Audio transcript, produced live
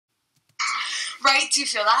Right? Do you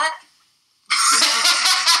feel that?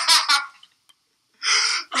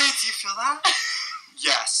 Right, do you feel that?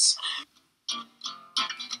 Yes.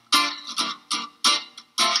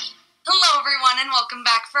 Hello everyone and welcome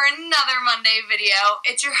back for another Monday video.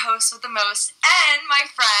 It's your host with the most and my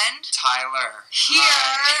friend Tyler. Here.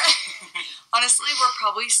 Honestly, we're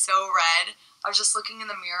probably so red. I was just looking in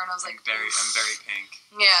the mirror and I was like, I'm very pink.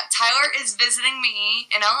 Yeah, Tyler is visiting me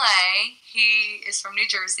in LA. He is from New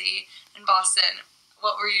Jersey and Boston.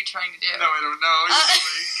 What were you trying to do? No, I don't know.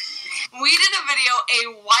 We did a video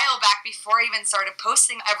a while back before I even started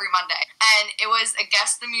posting every Monday. And it was a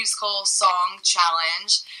Guess the Musical song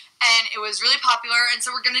challenge. And it was really popular. And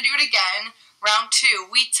so we're going to do it again. Round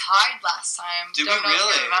 2. We tied last time. Did Don't we know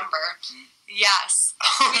really? If you remember. Yes.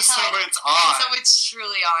 Oh, so it's on. So it's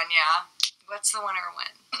truly on, yeah. What's the winner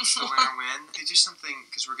win? The winner win? They do something,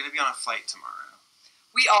 because we're going to be on a flight tomorrow.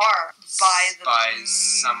 We are. By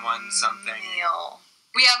someone something. Meal.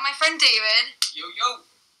 We have my friend David. Yo.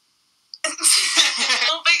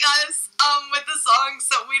 Helping us with the songs,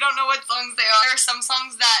 so we don't know what songs they are. There are some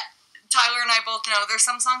songs that Tyler and I both know. There's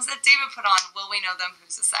some songs that David put on. Will we know them?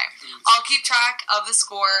 Who's to say? I'll keep track of the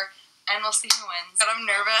score, and we'll see who wins. But I'm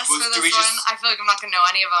nervous for this one. I feel like I'm not going to know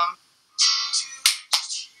any of them.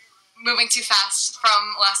 Moving too fast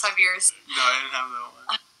from last 5 years. No, I didn't have that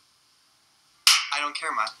one. I don't care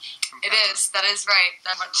much. It is. That is right.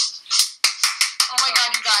 That much. Oh my god,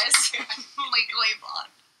 you guys. Like, wait, on.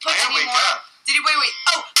 I gotta wake up. Did you wait?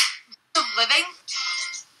 Oh! The living?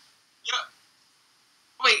 Yeah.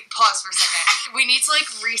 Wait, pause for a second. We need to, like,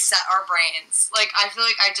 reset our brains. Like, I feel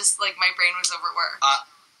like I just, like, my brain was overworked.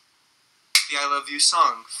 The I Love You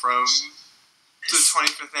song from the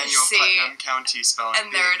 25th Annual Putnam County Spelling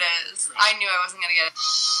And there it is. Right. I knew I wasn't gonna get it.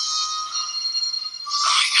 Oh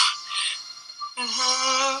my god.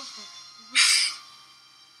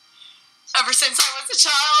 Ever since I was a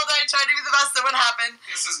child, I tried to be the best that would happen.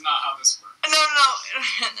 This is not how this works. No.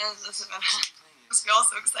 This isn't happen. This feels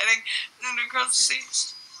so exciting. Across the sea.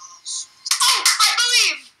 Oh, I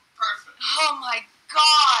believe! Perfect. Oh my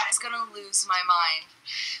god. I was gonna lose my mind.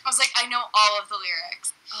 I was like, I know all of the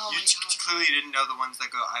lyrics. Oh my god. You clearly didn't know the ones that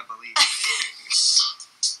go, I believe.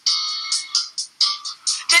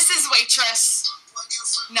 This is Waitress.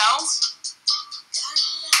 No?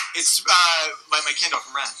 It's, Light My Candle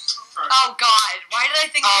from Rat. Oh god. Why did I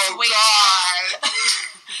think it was Waitress?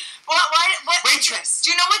 What? Waitress!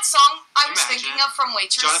 Do you know what song I was thinking of from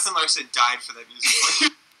Waitress? Jonathan Larson died for that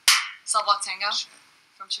musical. Saltwalk Tango?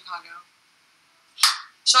 From Chicago.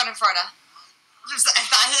 Schadenfreude. If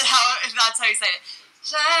that's how you say it.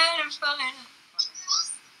 Schadenfreude.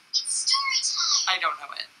 I don't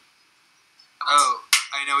know it. Oh,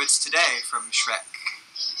 I know it's Today from Shrek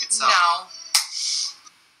itself. No.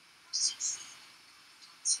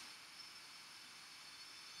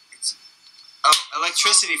 Oh,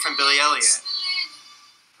 Electricity from Billy Elliot.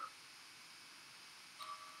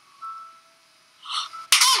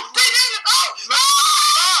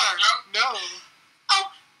 No.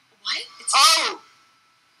 Oh, what?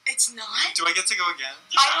 It's not? Do I get to go again?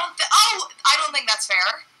 I don't think that's fair.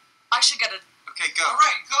 I should get a... Okay, go.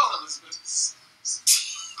 Alright, go, Elizabeth.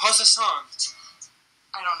 Pause the song.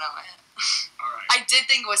 I don't know it. Alright. I did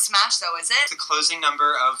think it was Smash, though, is it? The closing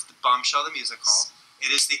number of the Bombshell the Musical. It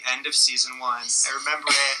is the end of season 1. I remember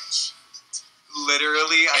it.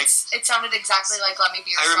 Literally, It sounded exactly like Let Me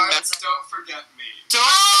Be Your Star. Don't Forget Me.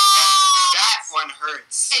 That one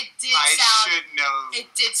hurts. It did I sound... should know. It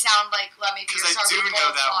did sound like Let Me Be Your Star. Because I do know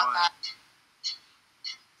that one.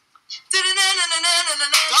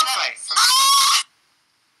 Dogfight.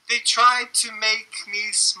 They tried to make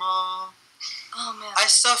me small. Oh, man. I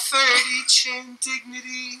suffered each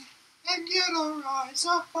indignity, and you don't rise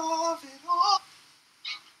above it all.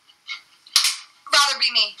 Rather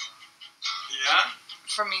Be Me. Yeah?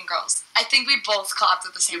 From Mean Girls. I think we both clapped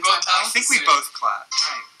at the same time, though. I think we both clapped.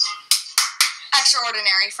 Right.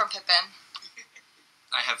 Extraordinary from Pippin.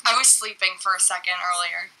 I was sleeping for a second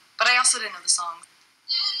earlier, but I also didn't know the song.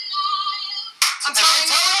 I'm telling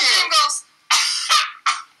you, Mean Girls.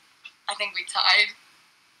 I think we tied.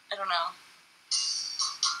 I don't know.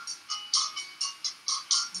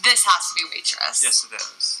 This has to be Waitress. Yes, it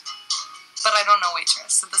is. But I don't know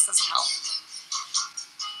Waitress, so this doesn't help.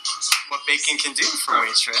 What bacon can do for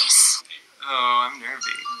Waitress. Oh, I'm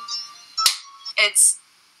nervy. It's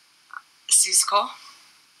Seussical.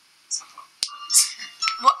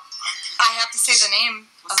 What? I have to say the name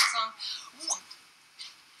of the song.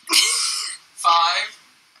 5,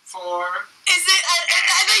 4. Is it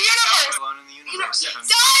the universe? Alone in the Universe. Yes.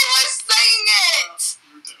 I was saying it!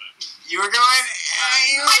 You did it. You were going...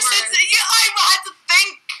 I had to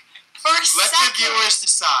think for a for Let second. the viewers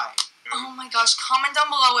decide. Oh my gosh, comment down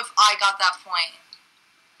below if I got that point.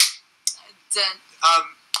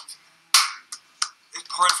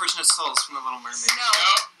 Poor Unfortunate Souls from The Little Mermaid. No.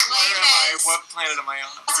 Nope. Lame Where am I? is. What planet am I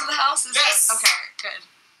on? To the house is Yes. Okay, good.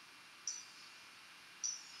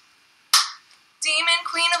 Demon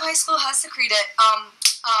Queen of High School has secreted.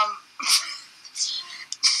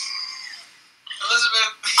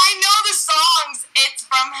 Elizabeth. I know the songs. It's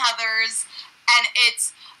from Heathers, and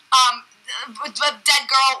it's dead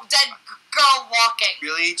girl walking.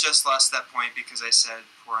 Really just lost that point because I said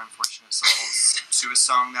Poor Unfortunate Souls to a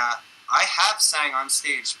song that I have sang on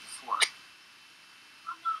stage before.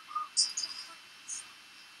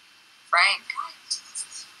 Frank.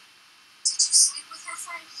 Did you sleep with her,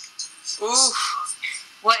 Frank? Ooh.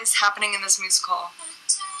 What is happening in this musical?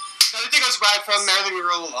 Another thing goes right from there that we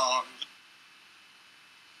roll along.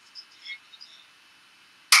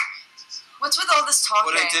 What's with all this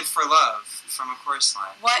talking? What I Did for Love from A Chorus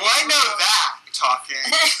Line. What? Well, I know that talking.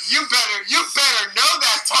 You better know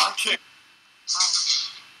that talking.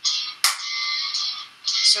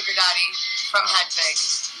 Sugar Daddy from Hedwig.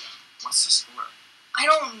 What's the score? I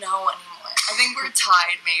don't know anymore. I think we're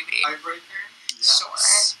tied, maybe. Tiebreaker. Yes.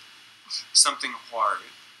 Sure. Something hard.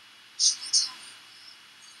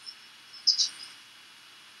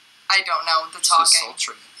 I don't know the It's so talking.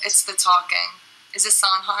 sultry. It's the talking. Is it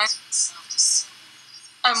Sondheim?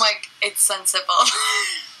 I'm like, it's sensible.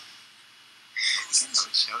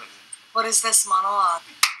 What is this monologue?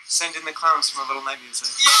 Send in the clowns from A Little Night Music.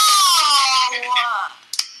 Oh!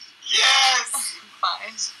 Yes.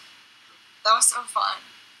 Fine. That was so fun.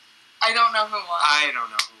 I don't know who won. I don't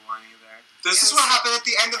know who won either. This It is was what happened at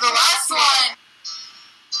the end of the last one.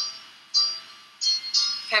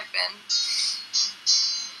 Pippin.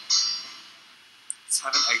 Let's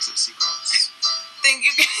have an exit sequence. Thank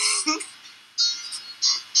you guys.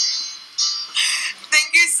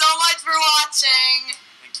 Thank you so much for watching.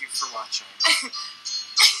 Thank you for watching.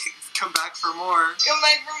 Come back for more. Come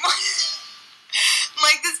back for more.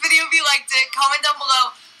 Like this video if you liked it. Comment down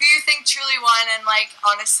below who you think truly won and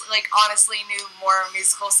honestly knew more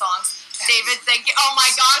musical songs. David, thank you. Oh my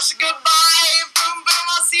gosh, goodbye. Boom boom.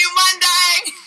 I'll see you Monday.